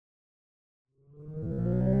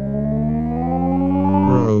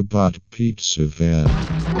Robot Pizza Van.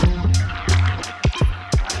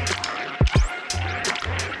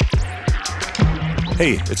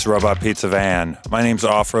 Hey, it's Robot Pizza Van. My name's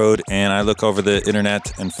Offroad, and I look over the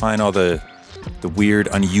internet and find all the weird,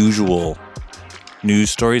 unusual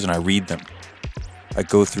news stories, and I read them. I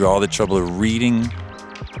go through all the trouble of reading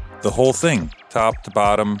the whole thing, top to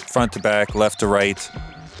bottom, front to back, left to right.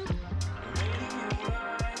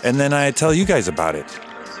 And then I tell you guys about it.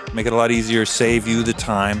 Make it a lot easier, save you the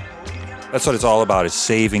time. That's what it's all about, is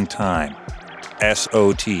saving time.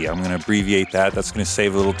 S-O-T. I'm going to abbreviate that. That's going to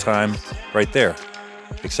save a little time right there.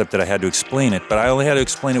 Except that I had to explain it, but I only had to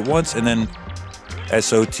explain it once and then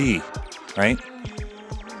S-O-T, right?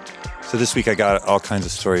 So this week I got all kinds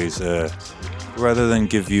of stories. Rather than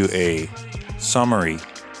give you a summary,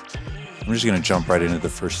 I'm just going to jump right into the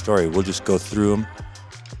first story. We'll just go through them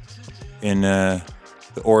in the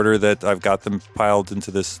order that I've got them piled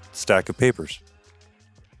into this stack of papers.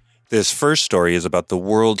 This first story is about the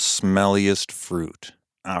world's smelliest fruit.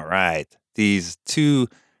 All right. These two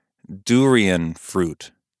durian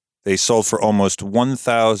fruit. They sold for almost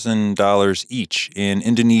 $1,000 each in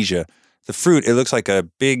Indonesia. The fruit, it looks like a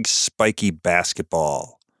big spiky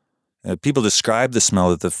basketball. People describe the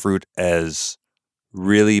smell of the fruit as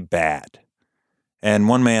really bad. And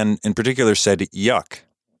one man in particular said, yuck.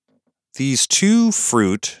 These two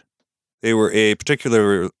fruit, they were a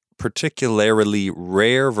particularly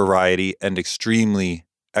rare variety and extremely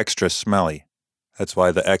extra smelly. That's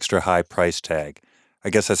why the extra high price tag. I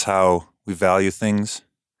guess that's how we value things,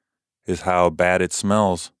 is how bad it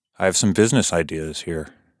smells. I have some business ideas here.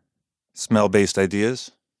 Smell-based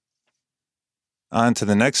ideas. On to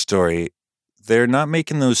the next story. They're not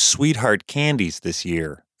making those sweetheart candies this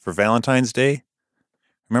year for Valentine's Day.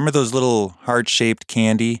 Remember those little heart-shaped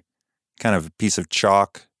candy? Kind of a piece of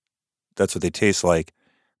chalk. That's what they taste like.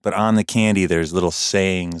 But on the candy, there's little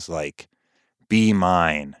sayings like, be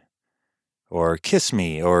mine, or kiss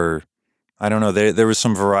me, or I don't know. There was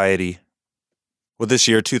some variety. Well, this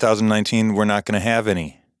year, 2019, we're not going to have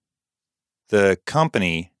any. The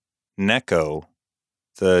company, Necco,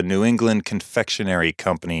 the New England Confectionery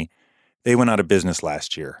Company, they went out of business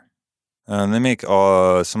last year. They make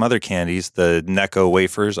some other candies, the Necco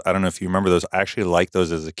wafers. I don't know if you remember those. I actually liked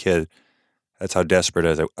those as a kid. That's how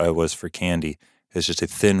desperate I was for candy. It's just a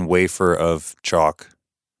thin wafer of chalk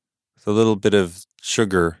with a little bit of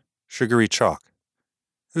sugary chalk.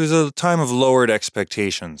 It was a time of lowered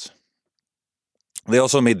expectations. They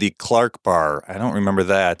also made the Clark bar. I don't remember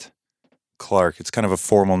that. Clark, it's kind of a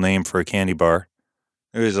formal name for a candy bar.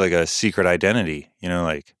 It was like a secret identity,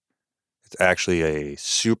 like it's actually a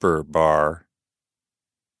super bar,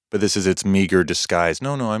 but this is its meager disguise.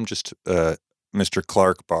 No, I'm just Mr.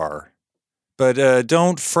 Clark bar. But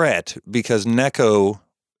don't fret, because Necco,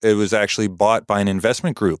 it was actually bought by an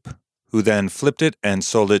investment group who then flipped it and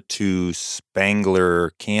sold it to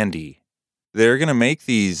Spangler Candy. They're going to make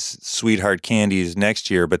these sweetheart candies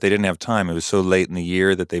next year, but they didn't have time. It was so late in the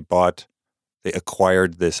year that they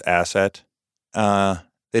acquired this asset. They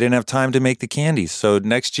didn't have time to make the candies. So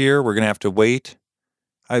next year, we're going to have to wait.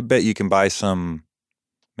 I bet you can buy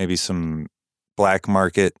maybe some black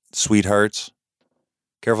market sweethearts.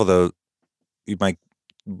 Careful, though. You might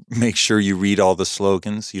make sure you read all the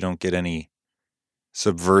slogans. You don't get any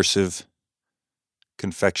subversive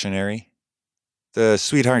confectionery. The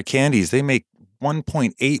sweetheart candies, they make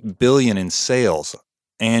 $1.8 billion in sales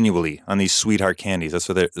annually on these sweetheart candies. That's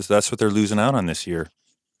what they're losing out on this year.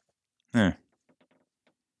 All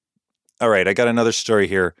right, I got another story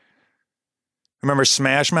here. Remember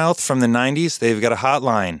Smash Mouth from the 90s? They've got a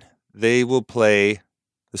hotline. They will play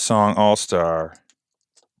the song All Star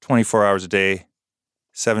 24 hours a day,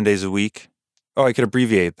 7 days a week. Oh, I could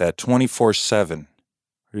abbreviate that, 24/7.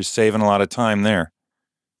 You're saving a lot of time there.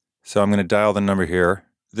 So I'm going to dial the number here.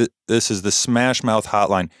 This is the Smash Mouth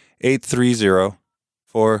hotline,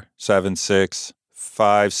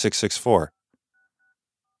 830-476-5664.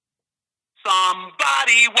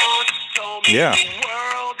 Somebody once told me Yeah. the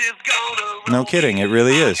world is gonna No kidding, it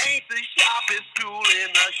really is. I ain't the sharpest tool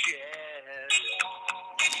in the shed.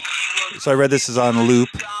 So I read this is on loop.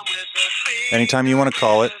 Anytime you want to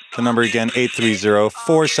call it, the number again,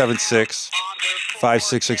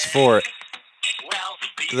 830-476-5664.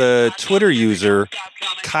 The Twitter user,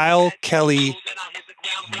 Kyle Kelly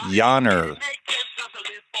Yanner,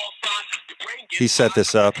 he set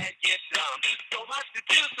this up.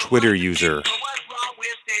 Twitter user.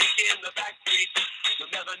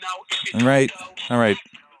 All right.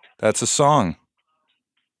 That's a song.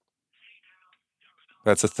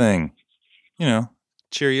 That's a thing.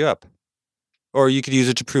 Cheer you up. Or you could use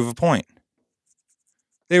it to prove a point.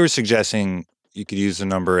 They were suggesting You could use the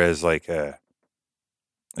number as like a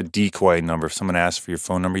decoy number. If someone asks for your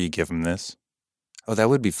phone number, you give them this. Oh, that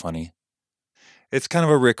would be funny. It's kind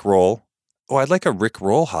of a Rick roll. Oh, I'd like a Rick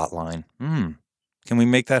roll hotline. Can we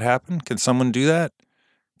make that happen? Can someone do that?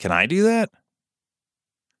 Can I do that?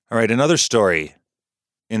 All right, another story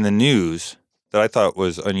in the news that I thought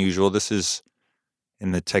was unusual. This is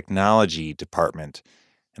in the technology department.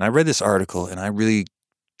 And I read this article and I really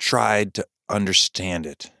tried to understand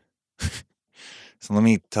it. So let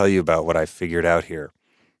me tell you about what I figured out here.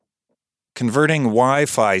 Converting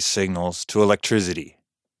Wi-Fi signals to electricity.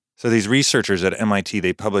 So these researchers at MIT,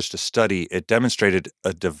 they published a study. It demonstrated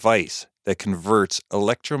a device that converts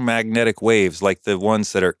electromagnetic waves like the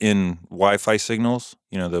ones that are in Wi-Fi signals,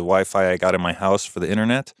 the Wi-Fi I got in my house for the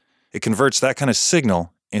internet. It converts that kind of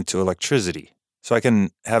signal into electricity. So I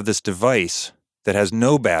can have this device that has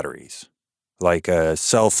no batteries, like a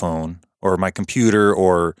cell phone or my computer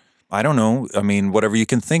or I don't know, whatever you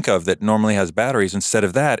can think of that normally has batteries. Instead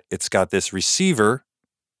of that, it's got this receiver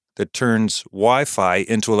that turns Wi-Fi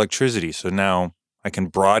into electricity. So now I can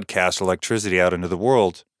broadcast electricity out into the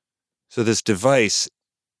world. So this device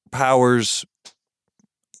powers,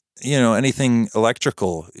 anything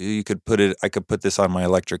electrical. I could put this on my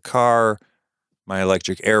electric car, my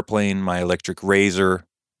electric airplane, my electric razor.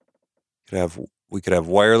 We could have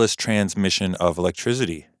wireless transmission of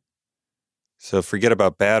electricity. So forget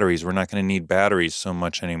about batteries. We're not going to need batteries so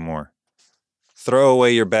much anymore. Throw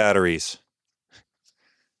away your batteries.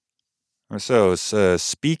 So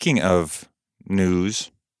speaking of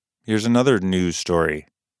news, here's another news story.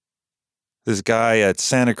 This guy at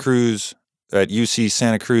UC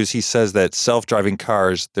Santa Cruz, he says that self-driving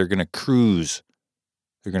cars, they're going to cruise.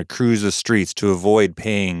 They're going to cruise the streets to avoid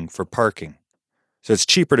paying for parking. So it's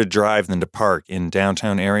cheaper to drive than to park in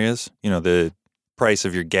downtown areas. The price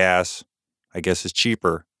of your gas, I guess, is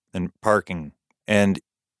cheaper than parking. And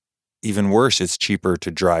even worse, it's cheaper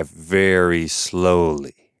to drive very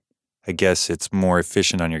slowly. I guess it's more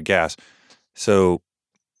efficient on your gas. So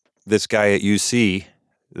this guy at UC,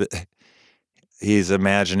 he's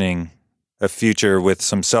imagining a future with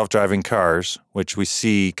some self-driving cars, which we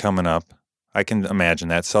see coming up. I can imagine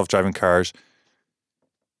that, self-driving cars.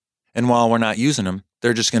 And while we're not using them,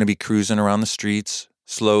 they're just going to be cruising around the streets,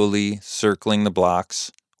 slowly circling the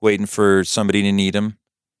blocks, waiting for somebody to need them.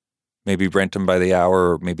 Maybe rent them by the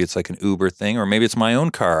hour, or maybe it's like an Uber thing, or maybe it's my own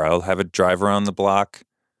car. I'll have it drive around the block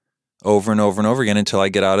over and over and over again until I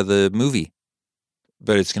get out of the movie.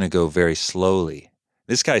 But it's going to go very slowly.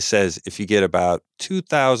 This guy says if you get about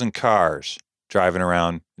 2,000 cars driving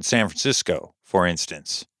around in San Francisco, for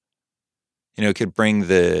instance, it could bring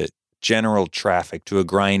the general traffic to a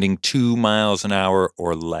grinding 2 miles an hour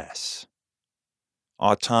or less.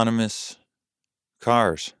 Autonomous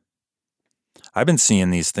cars. I've been seeing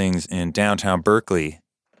these things in downtown Berkeley.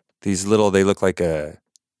 They look like a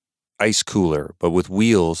ice cooler, but with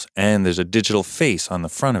wheels, and there's a digital face on the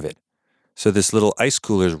front of it. So this little ice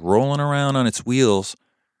cooler is rolling around on its wheels,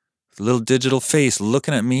 with a little digital face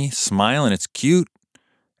looking at me, smiling. It's cute.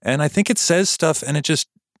 And I think it says stuff, and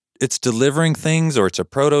it's delivering things, or it's a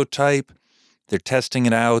prototype. They're testing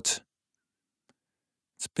it out.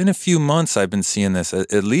 It's been a few months I've been seeing this,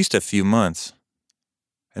 at least a few months.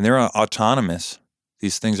 And they're autonomous.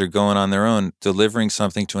 These things are going on their own, delivering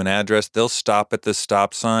something to an address. They'll stop at the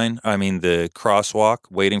the crosswalk,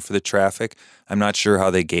 waiting for the traffic. I'm not sure how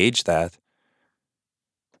they gauge that.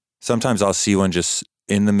 Sometimes I'll see one just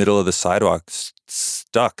in the middle of the sidewalk,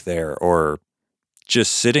 stuck there, or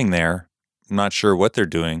just sitting there. I'm not sure what they're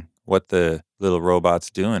doing, what the little robot's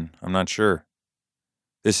doing. I'm not sure.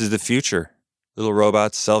 This is the future. Little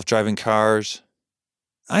robots, self-driving cars.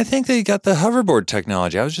 I think they got the hoverboard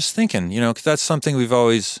technology. I was just thinking, because that's something we've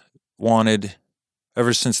always wanted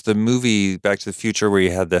ever since the movie Back to the Future, where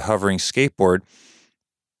you had the hovering skateboard.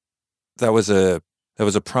 That was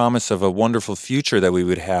a promise of a wonderful future that we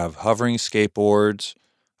would have, hovering skateboards,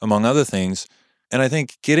 among other things. And I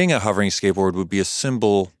think getting a hovering skateboard would be a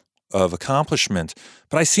symbol of accomplishment.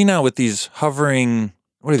 But I see now with these hovering,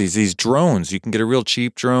 what are these? These drones. You can get a real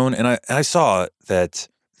cheap drone. And I saw that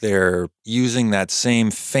they're using that same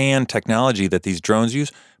fan technology that these drones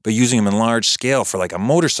use, but using them in large scale for like a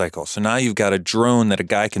motorcycle. So now you've got a drone that a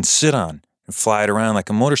guy can sit on and fly it around like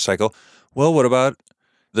a motorcycle. Well, what about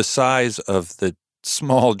the size of the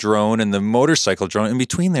small drone and the motorcycle drone? In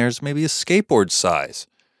between there's maybe a skateboard size.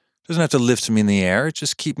 It doesn't have to lift me in the air. It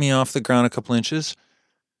just keep me off the ground a couple inches.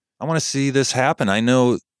 I want to see this happen. I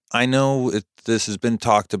know this has been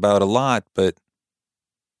talked about a lot, but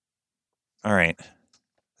all right.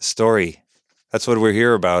 Story. That's what we're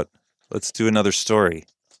here about. Let's do another story.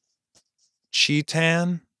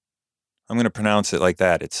 Chetan I'm going to pronounce it like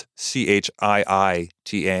that. It's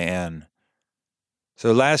Chiitan.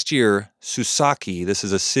 So last year, Susaki, this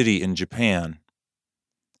is a city in Japan,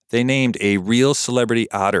 they named a real celebrity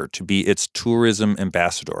otter to be its tourism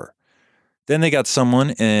ambassador. Then they got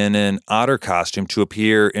someone in an otter costume to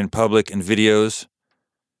appear in public in videos.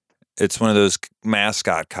 It's one of those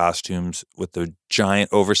mascot costumes with the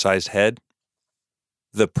giant oversized head.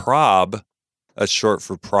 The prob, that's short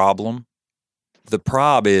for problem. The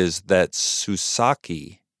prob is that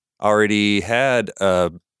Susaki already had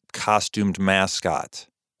a costumed mascot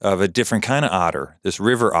of a different kind of otter, this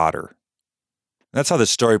river otter. That's how the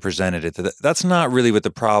story presented it. That's not really what the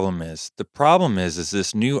problem is. The problem is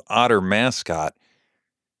this new otter mascot,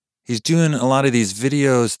 he's doing a lot of these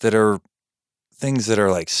videos that are things that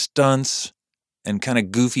are like stunts and kind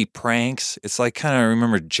of goofy pranks. It's like kind of,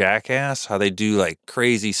 remember Jackass, how they do like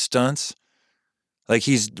crazy stunts? Like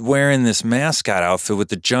he's wearing this mascot outfit with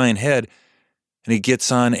the giant head and he gets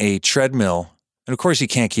on a treadmill. And of course he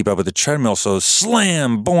can't keep up with the treadmill, so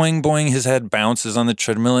slam, boing, boing, his head bounces on the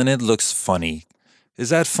treadmill and it looks funny. Is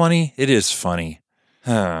that funny? It is funny.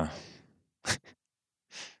 Huh.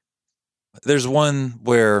 There's one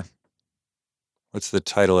where, what's the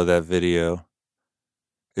title of that video?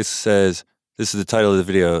 It says, this is the title of the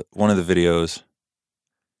video, one of the videos,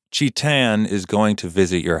 Chitan is going to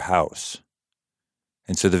visit your house.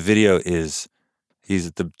 And so the video is,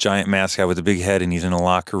 he's the giant mascot with the big head and he's in a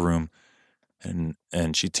locker room and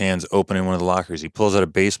Chitan's opening one of the lockers. He pulls out a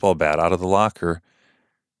baseball bat out of the locker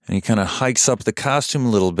and he kind of hikes up the costume a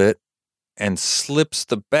little bit and slips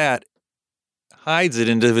the bat, hides it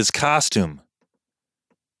into his costume.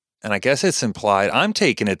 And I guess it's implied, I'm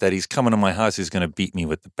taking it that he's coming to my house, he's going to beat me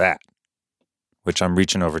with the bat, which I'm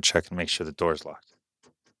reaching over, checking to make sure the door's locked.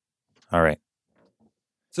 All right.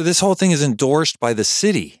 So this whole thing is endorsed by the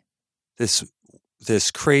city.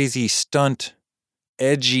 This crazy stunt,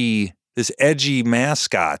 edgy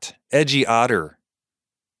mascot, edgy otter.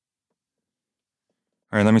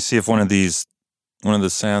 All right, let me see if one of the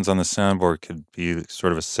sounds on the soundboard could be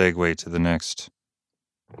sort of a segue to the next.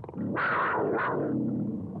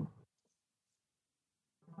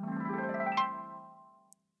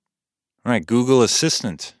 All right, Google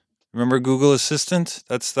Assistant. Remember Google Assistant?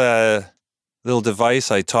 That's the little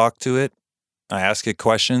device. I talk to it. I ask it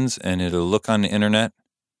questions, and it'll look on the internet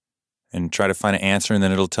and try to find an answer, and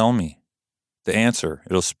then it'll tell me the answer.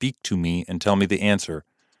 It'll speak to me and tell me the answer.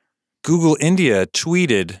 Google India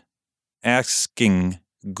tweeted asking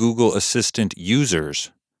Google Assistant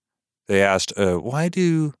users. They asked, why do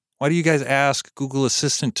you guys ask Google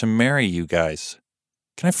Assistant to marry you guys?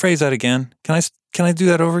 Can I phrase that again? Can I do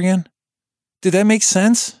that over again? Did that make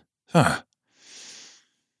sense? Huh.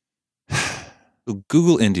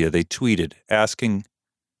 Google India, they tweeted asking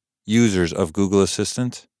users of Google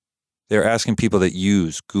Assistant. They're asking people that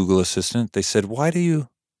use Google Assistant. They said, why do you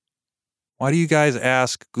guys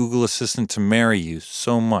ask Google Assistant to marry you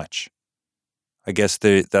so much? I guess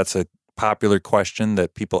that's a popular question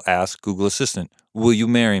that people ask Google Assistant. Will you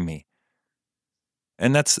marry me?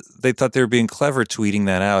 And they thought they were being clever tweeting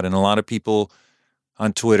that out. And a lot of people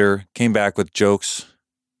on Twitter came back with jokes,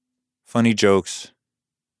 funny jokes.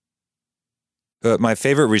 But my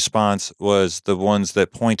favorite response was the ones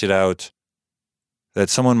that pointed out that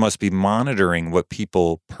someone must be monitoring what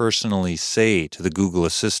people personally say to the Google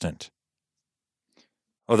Assistant.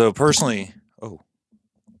 Although personally,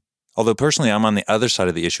 I'm on the other side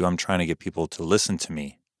of the issue. I'm trying to get people to listen to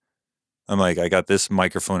me. I'm like, I got this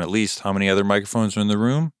microphone at least. How many other microphones are in the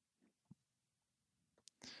room?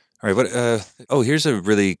 All right, here's a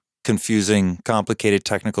really confusing, complicated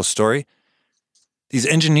technical story. These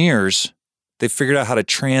engineers, they figured out how to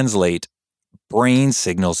translate brain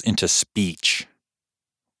signals into speech.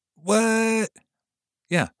 What?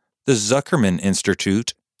 Yeah. The Zuckerman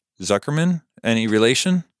Institute. Zuckerman? Any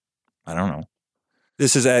relation? I don't know.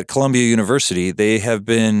 This is at Columbia University. They have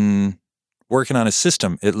been working on a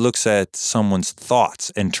system. It looks at someone's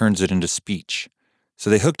thoughts and turns it into speech.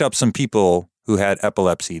 So they hooked up some people who had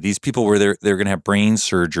epilepsy. These people were they're going to have brain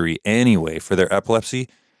surgery anyway for their epilepsy.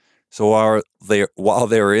 So while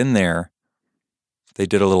they were in there, they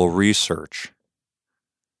did a little research.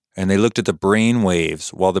 And they looked at the brain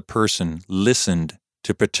waves while the person listened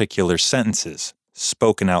to particular sentences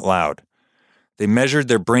spoken out loud. They measured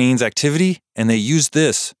their brain's activity, and they used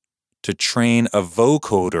this to train a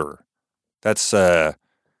vocoder. That's, like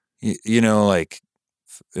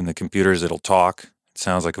in the computers, it'll talk. It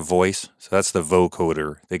sounds like a voice. So that's the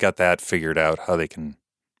vocoder. They got that figured out, how they can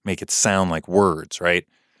make it sound like words, right?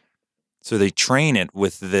 So they train it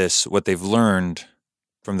with this, what they've learned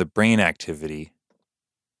from the brain activity.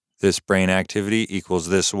 This brain activity equals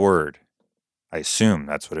this word. I assume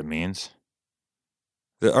that's what it means.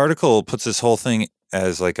 The article puts this whole thing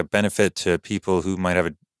as like a benefit to people who might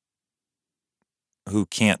have who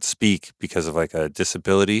can't speak because of like a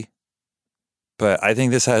disability. But I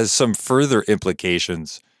think this has some further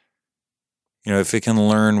implications. If it can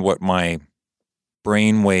learn what my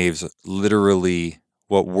brain waves literally,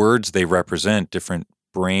 what words they represent, different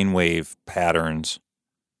brainwave patterns,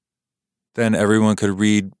 then everyone could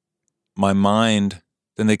read my mind.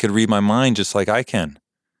 Then they could read my mind just like I can.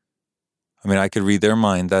 I mean, I could read their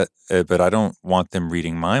mind, but I don't want them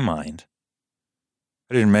reading my mind.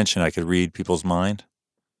 I didn't mention I could read people's mind.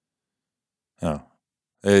 No,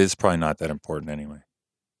 it's probably not that important anyway.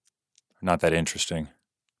 Not that interesting.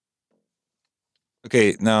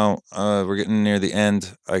 Okay, now we're getting near the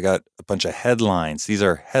end. I got a bunch of headlines. These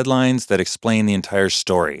are headlines that explain the entire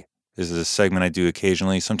story. This is a segment I do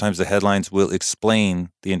occasionally. Sometimes the headlines will explain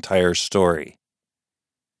the entire story.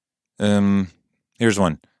 Here's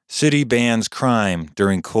one. City bans crime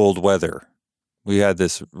during cold weather. We had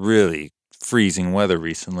this really freezing weather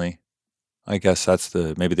recently. I guess that's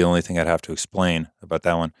maybe the only thing I'd have to explain about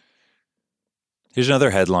that one. Here's another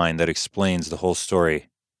headline that explains the whole story.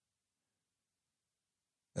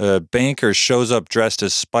 A banker shows up dressed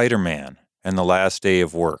as Spider-Man and the last day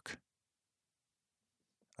of work.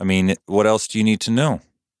 I mean, what else do you need to know?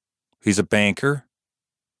 He's a banker.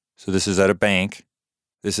 So this is at a bank.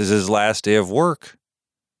 This is his last day of work.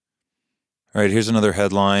 All right, here's another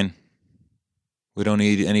headline. We don't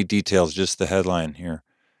need any details, just the headline here.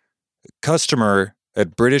 Customer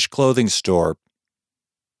at British clothing store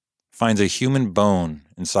finds a human bone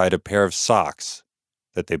inside a pair of socks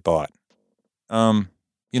that they bought.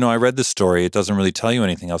 I read the story. It doesn't really tell you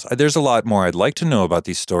anything else. There's a lot more I'd like to know about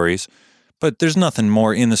these stories, but there's nothing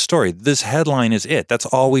more in the story. This headline is it. That's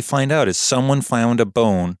all we find out is someone found a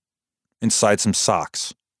bone inside some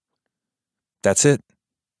socks. That's it.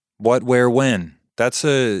 What, where, when. That's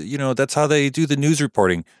that's how they do the news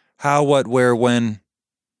reporting. How, what, where, when,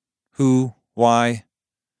 who, why.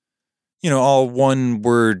 All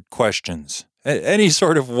one-word questions. Any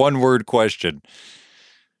sort of one-word question.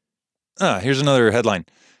 Here's another headline.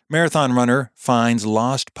 Marathon runner finds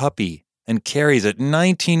lost puppy and carries it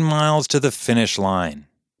 19 miles to the finish line.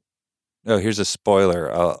 Oh, here's a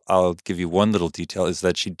spoiler. I'll give you one little detail, is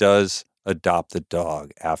that she does adopt the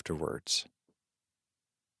dog afterwards.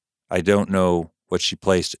 I don't know what she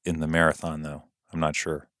placed in the marathon, though. I'm not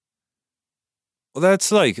sure. Well,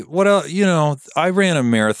 that's like, what else? I ran a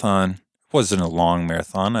marathon. It wasn't a long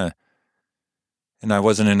marathon, and I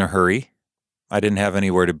wasn't in a hurry. I didn't have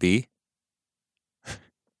anywhere to be.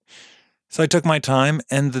 So I took my time,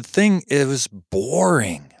 and it was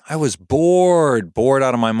boring. I was bored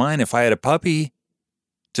out of my mind. If I had a puppy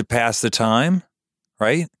to pass the time,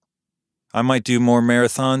 right? I might do more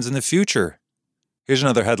marathons in the future. Here's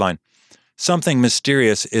another headline. Something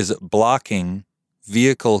mysterious is blocking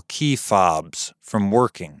vehicle key fobs from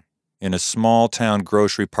working in a small town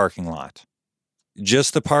grocery parking lot.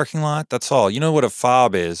 Just the parking lot? That's all. You know what a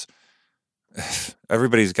fob is?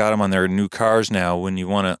 Everybody's got them on their new cars now. When you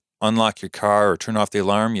want to unlock your car or turn off the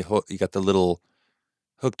alarm, you got the little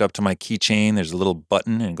hooked up to my keychain. There's a little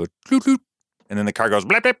button and it goes bloop, bloop, and then the car goes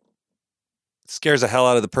blip, blip. It scares the hell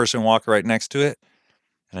out of the person walking right next to it.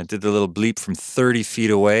 And I did the little bleep from 30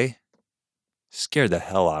 feet away. Scared the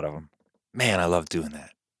hell out of them. Man, I love doing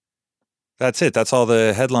that. That's it. That's all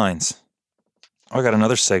the headlines. I got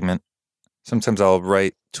another segment. Sometimes I'll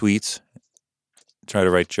write tweets, try to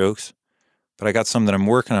write jokes, but I got some that I'm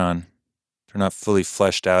working on. They're not fully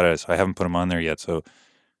fleshed out, so I haven't put them on there yet. So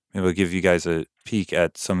maybe I'll give you guys a peek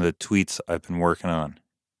at some of the tweets I've been working on.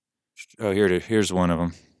 Oh, here's one of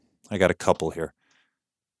them. I got a couple here.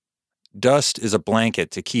 Dust is a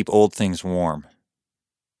blanket to keep old things warm.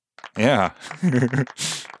 Yeah.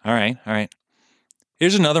 All right.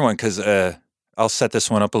 Here's another one, because I'll set this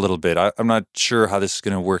one up a little bit. I'm not sure how this is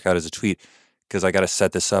going to work out as a tweet, because I got to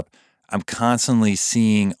set this up. I'm constantly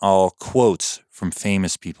seeing all quotes from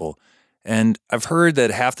famous people. And I've heard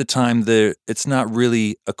that half the time it's not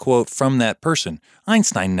really a quote from that person.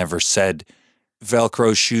 Einstein never said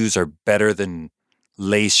Velcro shoes are better than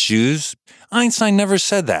lace shoes. Einstein never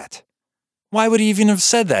said that. Why would he even have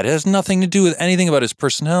said that? It has nothing to do with anything about his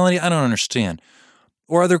personality. I don't understand.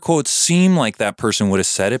 Or other quotes seem like that person would have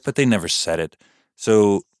said it, but they never said it.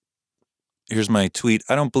 So here's my tweet.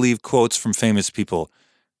 I don't believe quotes from famous people.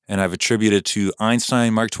 And I've attributed to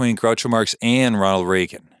Einstein, Mark Twain, Groucho Marx, and Ronald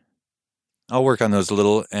Reagan. I'll work on those a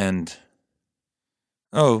little. And,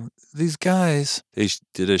 these guys, they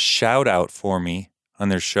did a shout out for me on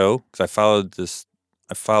their show, because I followed this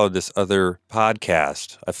other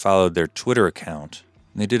podcast. I followed their Twitter account.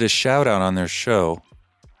 And they did a shout out on their show.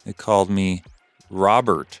 They called me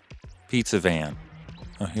Robert Pizza Van.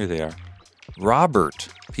 Oh, here they are. Robert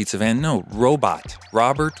Pizza Van. No, Robot.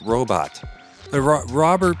 Robert Robot. But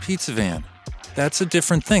Robert Pizza Van. That's a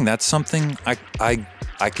different thing. That's something I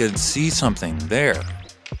could see something there.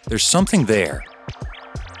 There's something there.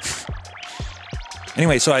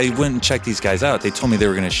 Anyway, so I went and checked these guys out. They told me they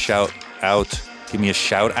were going to shout out, give me a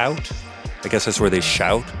shout out. I guess that's where they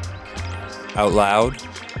shout out loud.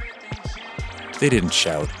 They didn't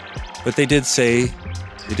shout, but they did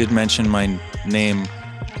mention my name,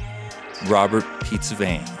 Robert Pizza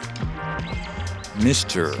Van.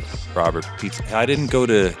 Mr. Robert Pizza. I didn't go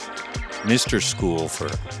to Mr. School for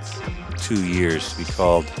 2 years to be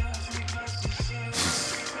called.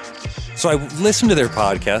 So I listened to their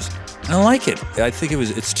podcast. I like it. I think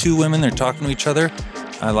it's two women. They're talking to each other.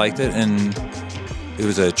 I liked it. And it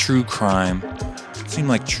was a true crime. It seemed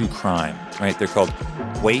like true crime, right? They're called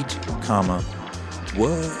Wait, comma,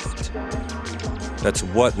 What? That's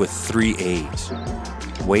what with 3 A's.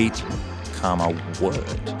 Wait, comma, What?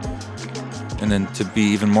 And then to be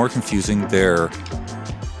even more confusing, their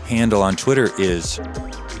handle on Twitter is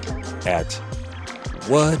at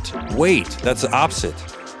What? Wait. That's the opposite.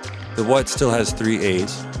 The What still has 3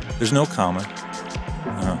 A's. There's no comma.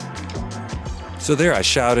 So there, I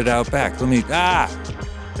shouted out back.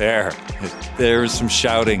 There. There was some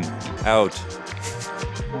shouting out.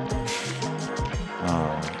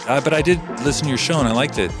 But I did listen to your show and I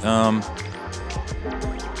liked it.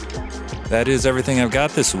 That is everything I've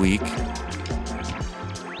got this week.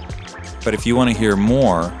 But if you want to hear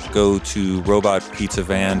more, go to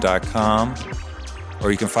robotpizzavan.com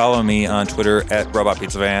or you can follow me on Twitter at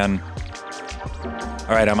robotpizzavan.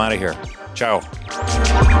 All right, I'm out of here. Ciao.